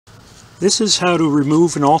This is how to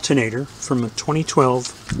remove an alternator from a 2012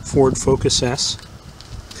 Ford Focus S.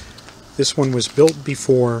 This one was built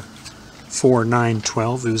before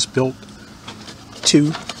 4912. It was built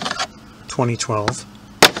to 2012.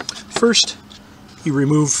 First, you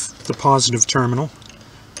remove the positive terminal.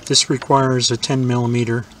 This requires a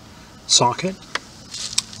 10mm socket.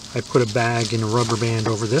 I put a bag and a rubber band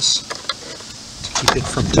over this to keep it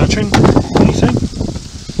from touching anything.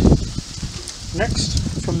 Next,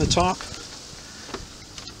 from the top,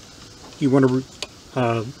 you want to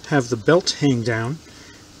have the belt hang down.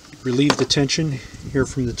 Relieve the tension here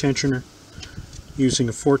from the tensioner using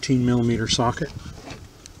a 14mm socket.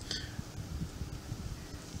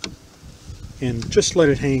 And just let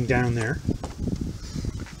it hang down there.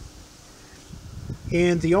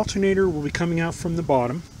 And the alternator will be coming out from the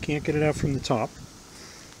bottom. Can't get it out from the top.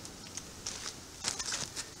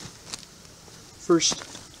 First,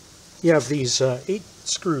 you have these 8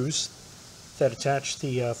 screws that attach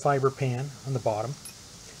the fiber pan on the bottom.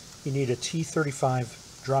 You need a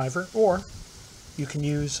T35 driver, or you can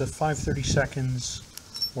use a 5/32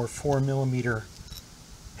 or 4mm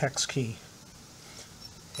hex key.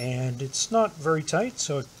 And it's not very tight,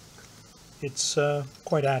 so it's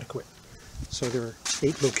quite adequate. So there are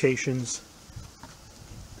 8 locations,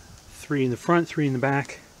 3 in the front, 3 in the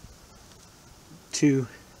back, 2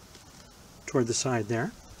 toward the side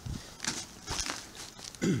there.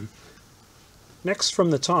 Next, from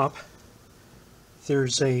the top,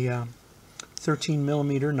 there's a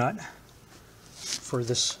 13mm nut for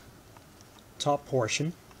this top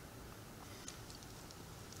portion,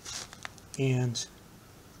 and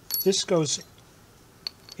this goes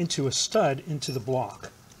into a stud into the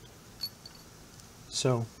block.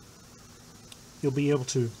 So you'll be able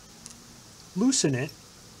to loosen it,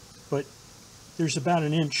 but there's about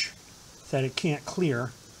an inch that it can't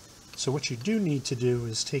clear. So what you do need to do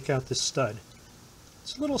is take out this stud.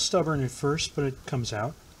 It's a little stubborn at first, but it comes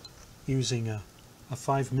out using a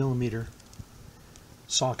 5mm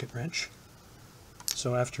socket wrench.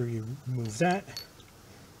 So after you remove that,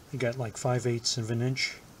 you got like 5/8 of an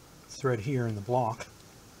inch thread here in the block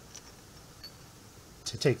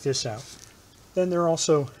to take this out. Then there are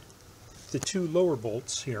also the 2 lower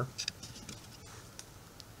bolts here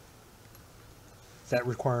that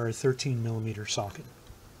require a 13mm socket.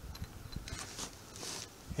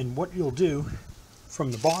 And what you'll do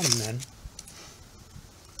from the bottom then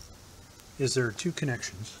is there are 2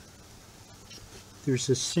 connections. There's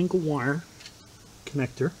this single wire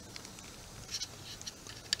connector,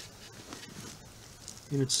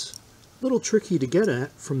 and it's a little tricky to get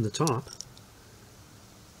at from the top.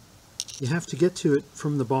 You have to get to it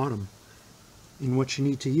from the bottom, and what you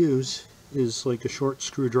need to use is like a short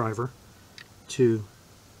screwdriver to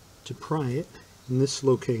pry it in this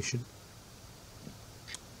location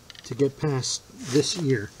to get past this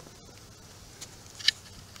ear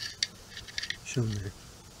shown there.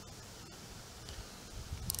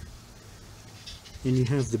 And you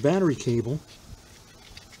have the battery cable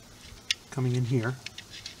coming in here.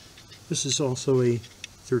 This is also a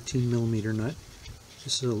 13mm nut.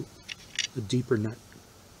 This is a deeper nut.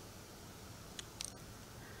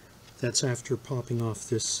 That's after popping off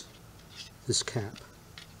this cap.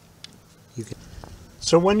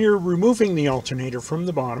 So when you're removing the alternator from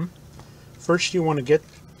the bottom, first you want to get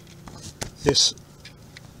this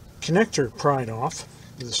connector pried off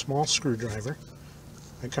with a small screwdriver.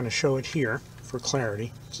 I kind of show it here for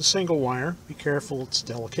clarity. It's a single wire. Be careful, it's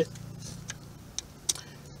delicate.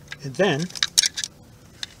 And then,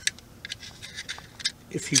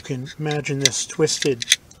 if you can imagine this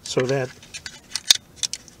twisted so that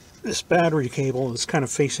this battery cable is kind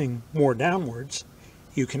of facing more downwards,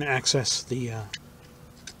 you can access the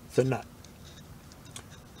nut.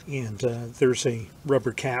 And there's a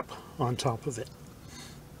rubber cap on top of it.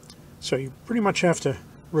 So you pretty much have to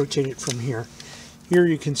rotate it from here. Here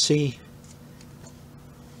you can see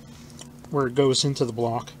where it goes into the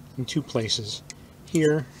block in 2 places.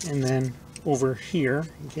 Here and then over here.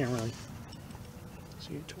 You can't really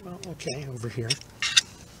see it well. Okay, over here.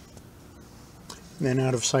 And then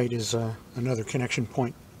out of sight is another connection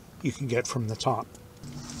point you can get from the top.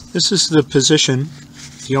 This is the position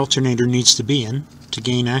the alternator needs to be in to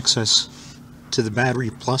gain access to the battery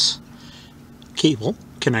plus cable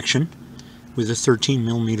connection with a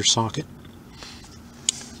 13mm socket.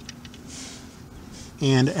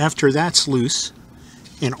 And after that's loose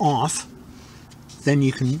and off, then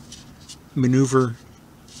you can maneuver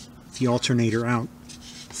the alternator out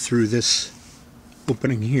through this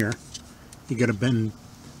opening here. You got to bend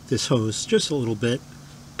this hose just a little bit,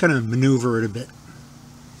 kind of maneuver it a bit.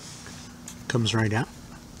 Comes right out.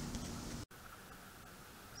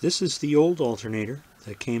 This is the old alternator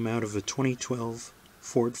that came out of a 2012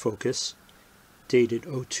 Ford Focus, dated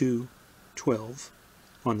 02/12,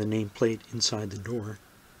 on the nameplate inside the door.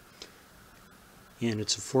 And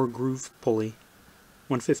it's a 4-groove pulley,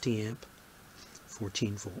 150 amp,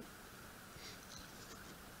 14 volt.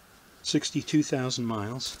 62,000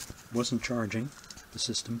 miles. Wasn't charging the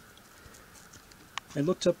system. I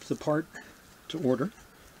looked up the part to order.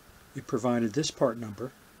 It provided this part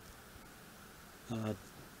number.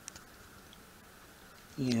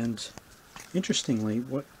 And interestingly,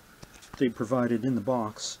 what they provided in the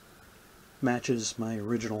box matches my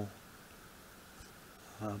original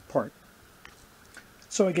part.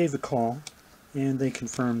 So I gave a call, and they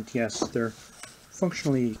confirmed, yes, they're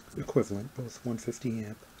functionally equivalent, both 150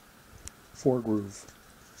 amp, 4-groove,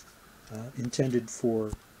 intended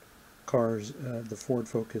for cars, the Ford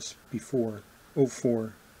Focus before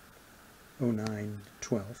 04, 09,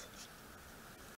 12.